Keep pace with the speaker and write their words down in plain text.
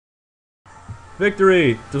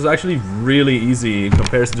Victory! This was actually really easy in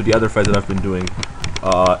comparison to the other fights that I've been doing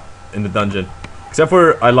in the dungeon. Except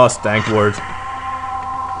for I lost Dank Ward.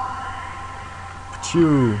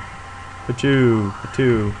 Pachoo. Pachoo.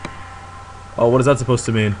 Pachoo. Oh, what is that supposed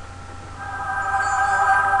to mean?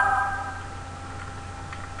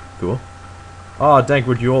 Cool. Oh,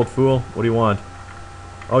 Dankward, you old fool. What do you want?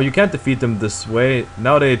 Oh, you can't defeat them this way.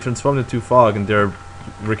 Now they transformed into fog and they're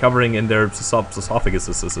recovering in their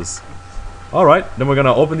esophaguses. Alright, then we're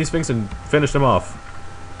gonna open these things and finish them off.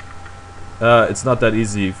 It's not that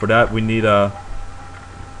easy. For that, we need I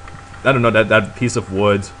don't know, that piece of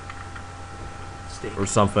wood. Steak. Or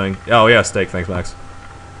something. Oh, yeah, steak. Thanks, Max.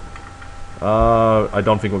 I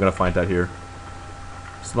don't think we're gonna find that here.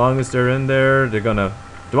 As long as they're in there, they're gonna...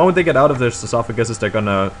 The moment they get out of their esophaguses, they're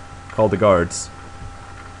gonna call the guards.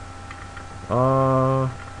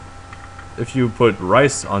 If you put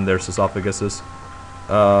rice on their esophaguses,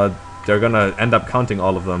 they're gonna end up counting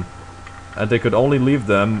all of them. And they could only leave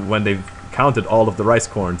them when they've counted all of the rice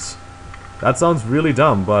corns. That sounds really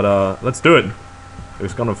dumb, but let's do it.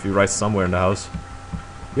 There's gonna be rice somewhere in the house.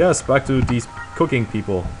 Yes, back to these cooking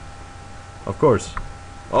people. Of course.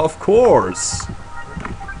 Of course!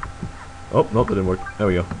 Oh, nope, that didn't work. There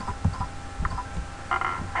we go.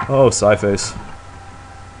 Oh, Sci-Face.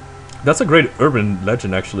 That's a great urban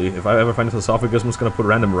legend, actually. If I ever find an esophagus, I'm just gonna put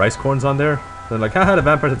random rice corns on there. Then like, haha, the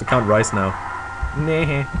vampires have to count rice now.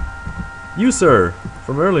 Nah. You, sir,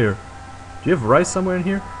 from earlier. Do you have rice somewhere in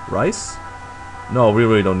here? Rice? No, we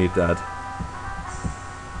really don't need that.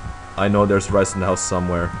 I know there's rice in the house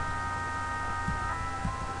somewhere.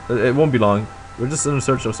 It won't be long. We're just in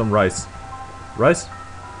search of some rice. Rice?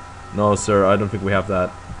 No, sir, I don't think we have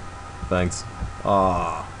that. Thanks.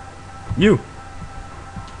 Ah. You!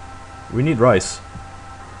 We need rice.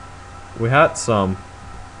 We had some.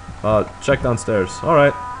 Check downstairs.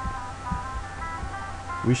 Alright.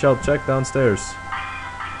 We shall check downstairs.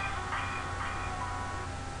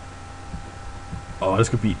 Oh, this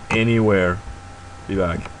could be anywhere. Be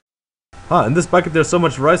back. Huh, in this bucket there's so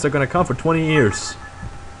much rice they're gonna count for 20 years.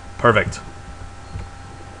 Perfect.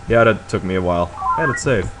 Yeah, that took me a while. And it's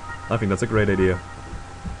safe. I think that's a great idea.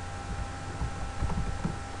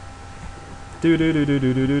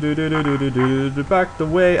 Back the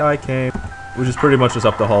way I came. Which is pretty much just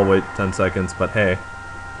up the hallway, 10 seconds, but hey.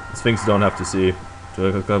 These things don't have to see.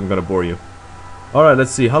 So I'm gonna bore you. Alright,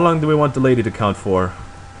 let's see. How long do we want the lady to count for?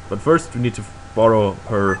 But first, we need to borrow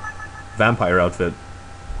her vampire outfit.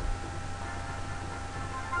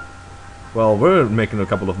 Well, we're making a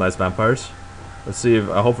couple of nice vampires. Let's see if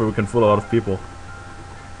hopefully we can fool a lot of people.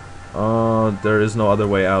 There is no other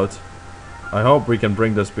way out. I hope we can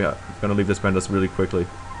bring this behind. I'm gonna leave this behind us really quickly.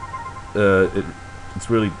 It's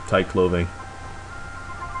really tight clothing.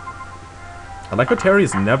 I like how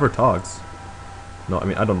Terry's never talks. No, I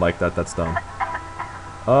mean, I don't like that. That's dumb.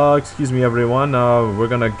 Excuse me, everyone. We're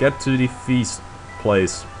gonna get to the feast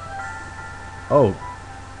place. Oh,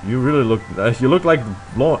 you really look... you look like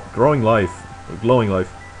glowing life. We're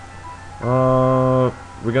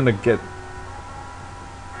gonna get...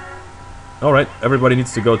 Alright, everybody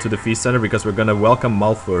needs to go to the feast center because we're gonna welcome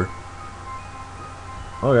Malfur.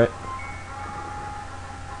 Okay.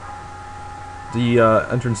 The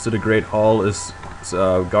entrance to the Great Hall is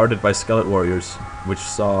guarded by skeleton warriors, which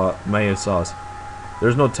Maya saw.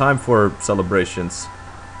 There's no time for celebrations.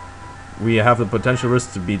 We have the potential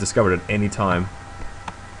risk to be discovered at any time.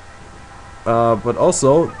 But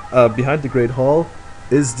also, behind the Great Hall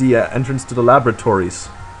is the entrance to the laboratories.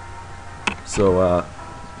 So,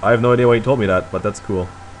 I have no idea why he told me that, but that's cool.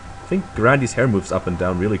 I think Grandy's hair moves up and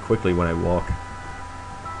down really quickly when I walk.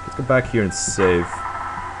 Let's go back here and save.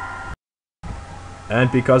 And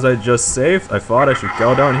because I just saved, I thought I should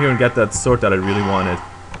go down here and get that sword that I really wanted.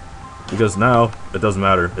 Because now, it doesn't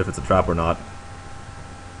matter if it's a trap or not.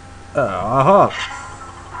 Aha!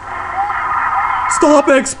 Stop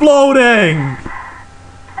exploding!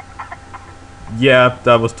 Yeah,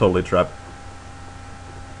 that was totally a trap.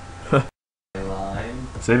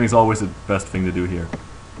 Saving's always the best thing to do here.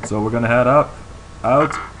 So we're gonna head out,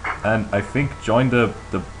 and I think join the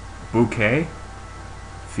bouquet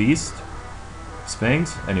feast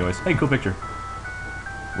sphinx. Anyways, hey, cool picture.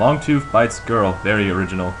 Longtooth bites girl, very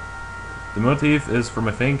original. The motif is from,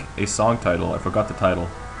 I think, a song title. I forgot the title.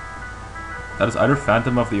 That is either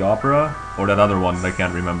Phantom of the Opera or that other one that I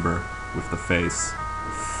can't remember with the face.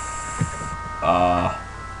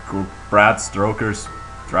 Brad Stoker's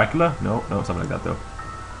Dracula? No, something like that though.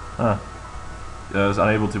 Huh. It was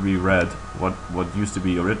unable to be read. What used to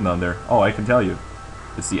be written on there? Oh, I can tell you.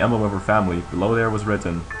 It's the emblem of her family. Below there was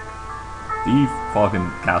written, "The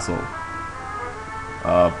Falcon Castle."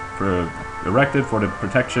 erected for the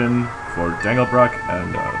protection for Dangelbruck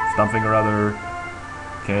and something or other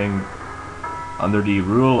king under the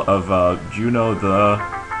rule of Juno the...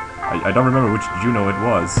 I don't remember which Juno it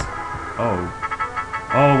was.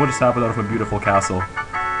 Oh, what just happened out of a beautiful castle?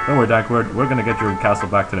 Don't worry, Dank, we're gonna get your castle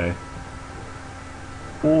back today.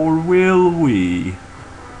 Or will we?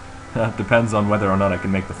 Depends on whether or not I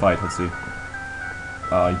can make the fight, let's see.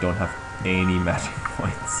 I don't have any magic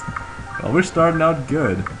points. Well, we're starting out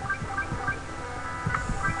good.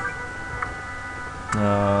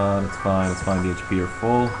 That's fine, the HP are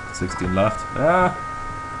full. 16 left.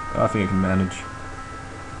 I think I can manage.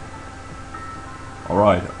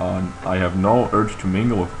 Alright, I have no urge to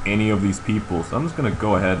mingle with any of these people, so I'm just gonna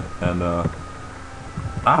go ahead and,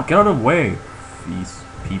 get out of the way!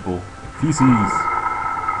 People. Feces!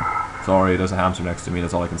 Sorry, there's a hamster next to me,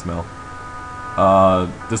 that's all I can smell.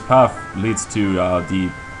 This path leads to,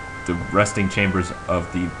 the resting chambers of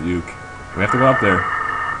the Duke. We have to go up there.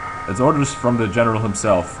 It's orders from the general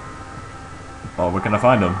himself. Oh, where can I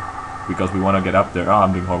find him? Because we want to get up there.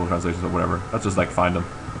 I'm doing horrible translations or whatever. Let's just, like, find him.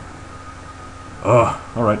 Ugh,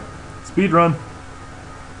 alright. Speed run.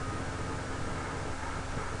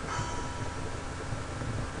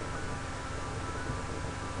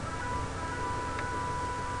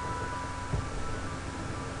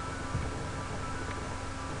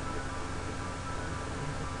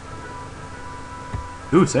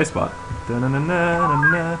 Ooh, safe spot.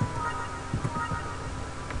 Da-na-na-na-na-na.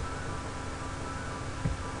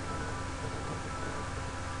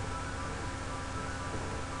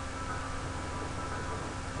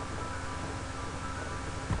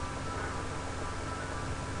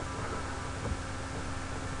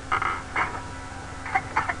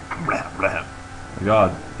 My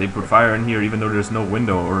God, they put fire in here even though there's no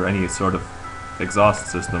window or any sort of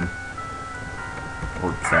exhaust system.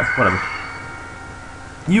 Or stuff, whatever.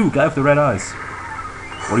 You, guy with the red eyes.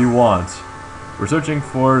 What do you want? We're searching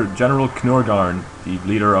for General Knorgarn, the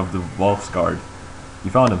leader of the Wolf's Guard.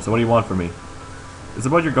 You found him, so what do you want from me? It's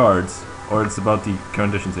about your guards, or it's about the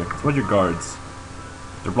conditions here. It's about your guards.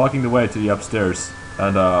 They're blocking the way to the upstairs,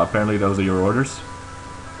 and apparently those are your orders.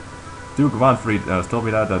 Duke Wahnfried has told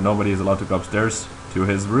me that nobody is allowed to go upstairs to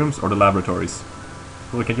his rooms or the laboratories.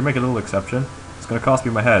 Well, can you make a little exception? It's gonna cost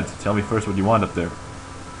me my head. Tell me first what you want up there.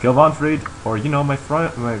 Kill Wahnfried, or you know, my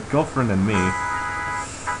girlfriend and me.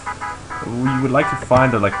 We would like to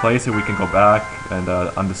find a place where we can go back and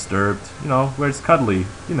undisturbed. You know, where it's cuddly.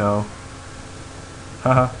 You know.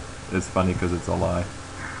 Haha. It's funny because it's a lie.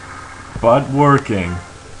 But working.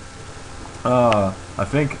 I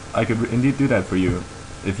think I could indeed do that for you,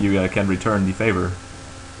 if you can return the favor.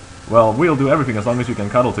 Well, we'll do everything as long as we can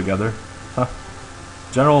cuddle together. Huh.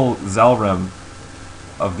 General Zalrem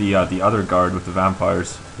of the other guard with the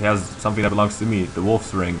vampires. He has something that belongs to me, the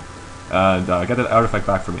Wolf's Ring, and get that artifact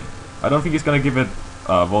back for me. I don't think he's gonna give it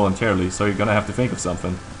voluntarily, so you're gonna have to think of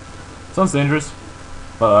something. Sounds dangerous,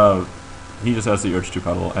 but he just has the urge to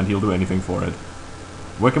cuddle, and he'll do anything for it.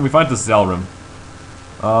 Where can we find this Zalrem?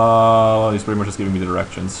 He's pretty much just giving me the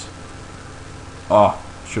directions.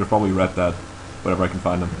 Should have probably read that. Whenever I can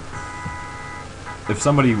find him. If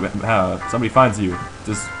somebody finds you,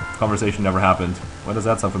 this conversation never happened. Why does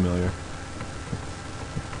that sound familiar?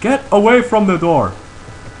 Get away from the door!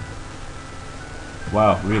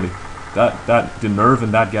 Wow, really? The nerve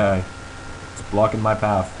in that guy. It's blocking my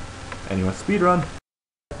path. Anyway, speed run.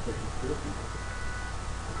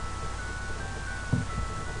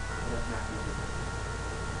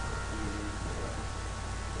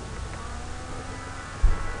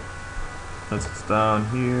 It's down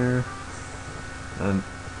here, and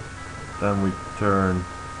then we turn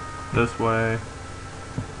this way,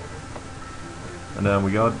 and then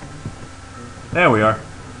we go. There we are.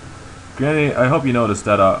 Granny, I hope you noticed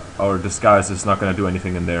that our disguise is not going to do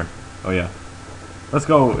anything in there. Oh yeah. Let's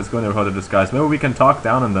go in there without a disguise. Maybe we can talk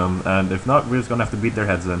down on them, and if not, we're just going to have to beat their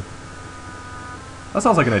heads in. That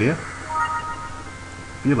sounds like an idea.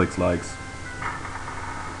 Felix likes.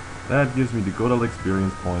 That gives me the good old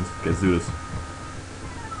experience points. Okay, let's do this.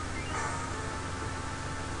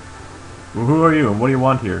 Well, who are you and what do you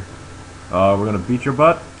want here? We're gonna beat your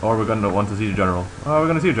butt, or we're gonna want to see the general. We're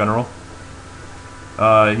gonna see the general.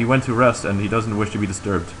 He went to rest and he doesn't wish to be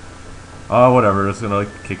disturbed. Whatever, just gonna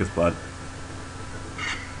kick his butt.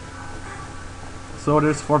 So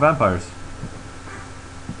there's 4 vampires.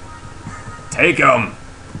 Take 'em!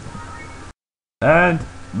 And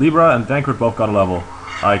Libra and Dankert both got a level.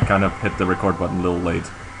 I kind of hit the record button a little late.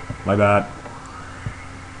 My bad.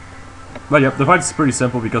 But yep, the fight's pretty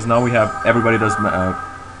simple because now we have everybody does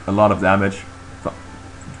a lot of damage.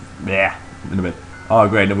 Yeah, in a bit. Oh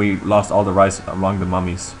great, and we lost all the rice among the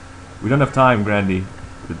mummies. We don't have time, Grandy.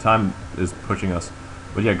 The time is pushing us.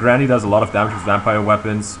 But yeah, Grandy does a lot of damage with vampire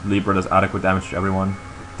weapons. Libra does adequate damage to everyone.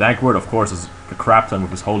 Dankward, of course, is a crap ton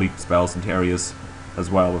with his holy spells and Terrius as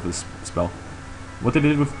well with his spell. What did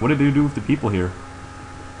they do with the people here?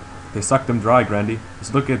 They sucked them dry, Grandy.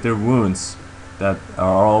 Just look at their wounds that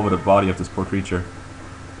are all over the body of this poor creature.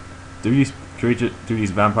 Do these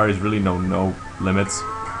vampires really know no limits?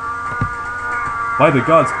 By the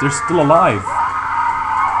gods, they're still alive!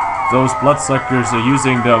 Those bloodsuckers are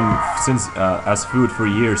using them since as food for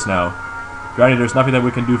years now. Granny, there's nothing that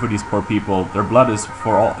we can do for these poor people. Their blood is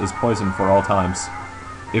poison for all times.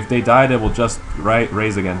 If they die, they will just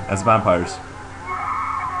raise again as vampires.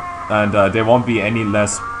 And they won't be any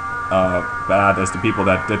less bad as the people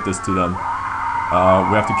that did this to them.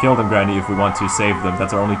 We have to kill them, Granny, if we want to save them.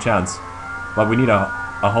 That's our only chance. But we need a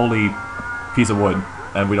holy piece of wood,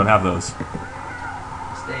 and we don't have those.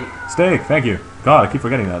 Steak. Steak, thank you. God, I keep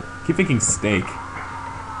forgetting that. I keep thinking steak.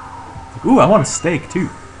 Ooh, I want a steak too.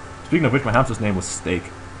 Speaking of which, my hamster's name was Steak.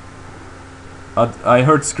 I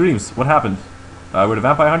heard screams. What happened? Were the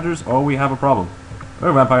vampire hunters? Oh, we have a problem.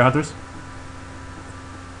 We're vampire hunters.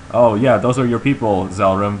 Oh yeah, those are your people,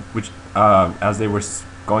 Zelrum. Which, as they were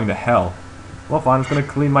going to hell. Well, fine. I'm just gonna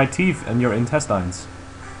clean my teeth and your intestines.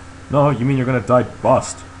 No, you mean you're gonna die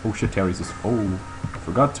bust? Oh shit, Terry's is. Oh,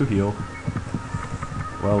 forgot to heal.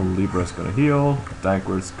 Well, Libra's gonna heal.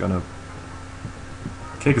 Dankward's gonna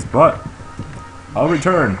kick his butt. I'll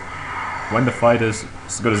return when the fight is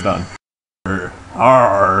as good as done.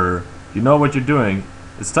 Arr! You know what you're doing.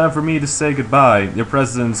 It's time for me to say goodbye. Your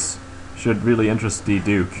presence should really interest the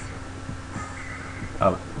Duke.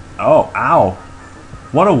 Oh, ow!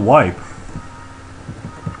 What a wipe!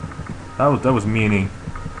 That was meanie.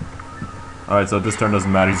 Alright, so this turn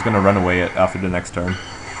doesn't matter. He's gonna run away after the next turn.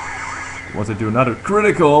 Once I do another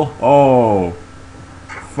critical, oh,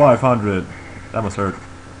 500. That must hurt.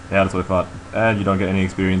 Yeah, that's what I thought. And you don't get any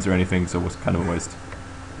experience or anything, so it was kind of a waste.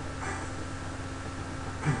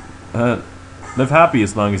 Live happy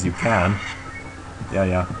as long as you can.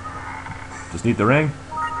 Yeah. Just need the ring.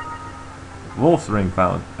 Wolf's ring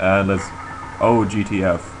found. And let's... Oh,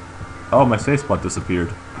 GTF. Oh, my safe spot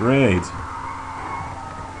disappeared. Great.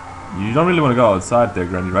 You don't really want to go outside there,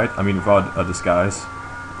 Granny, right? I mean, without a disguise.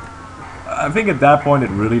 I think at that point it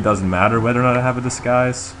really doesn't matter whether or not I have a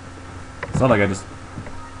disguise. It's not like I just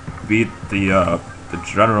beat the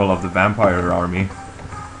general of the vampire army.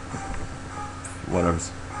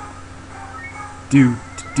 Whatever's.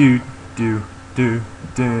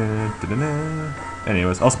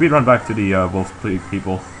 Anyways, I'll speedrun back to the wolf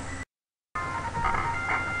people.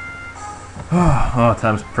 Oh,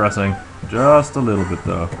 time's pressing. Just a little bit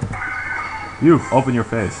though. You, open your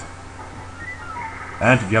face.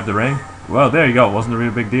 And did you have the ring? Well, there you go. It wasn't a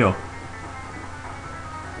real big deal.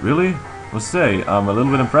 Really? I must say, I'm a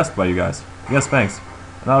little bit impressed by you guys. Yes, thanks.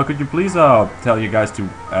 Now, could you please tell you guys to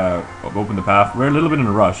open the path? We're a little bit in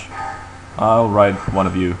a rush. I'll ride one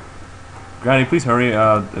of you. Granny, please hurry.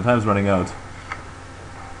 The time's running out.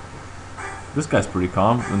 This guy's pretty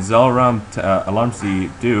calm. When Zelram alarms the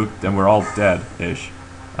Duke, then we're all dead-ish.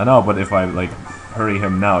 I know, but if I, like, hurry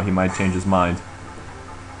him now, he might change his mind.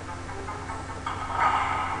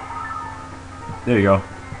 There you go.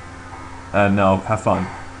 And now, have fun.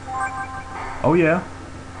 Oh yeah.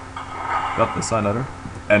 Got the sign letter.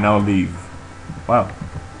 And now leave. Wow.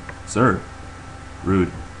 Sir.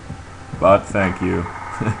 Rude. But thank you.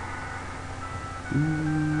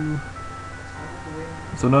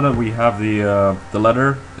 So now that we have the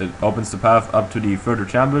letter, it opens the path up to the further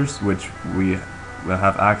chambers, which we will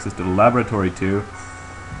have access to the laboratory to.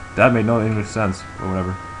 That made no English sense, or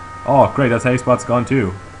whatever. Oh, great, that safe spot's gone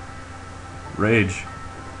too. Rage.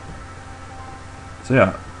 So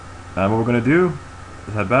yeah, and what we're gonna do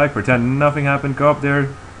is head back, pretend nothing happened, go up there,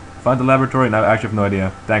 find the laboratory, and I actually have no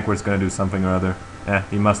idea. Dankward's gonna do something or other.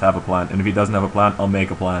 He must have a plan, and if he doesn't have a plan, I'll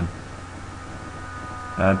make a plan.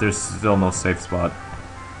 And there's still no safe spot.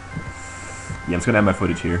 Yeah, I'm just gonna end my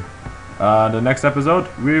footage here. The next episode,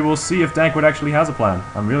 we will see if Dankward actually has a plan.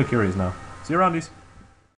 I'm really curious now. See you around, these.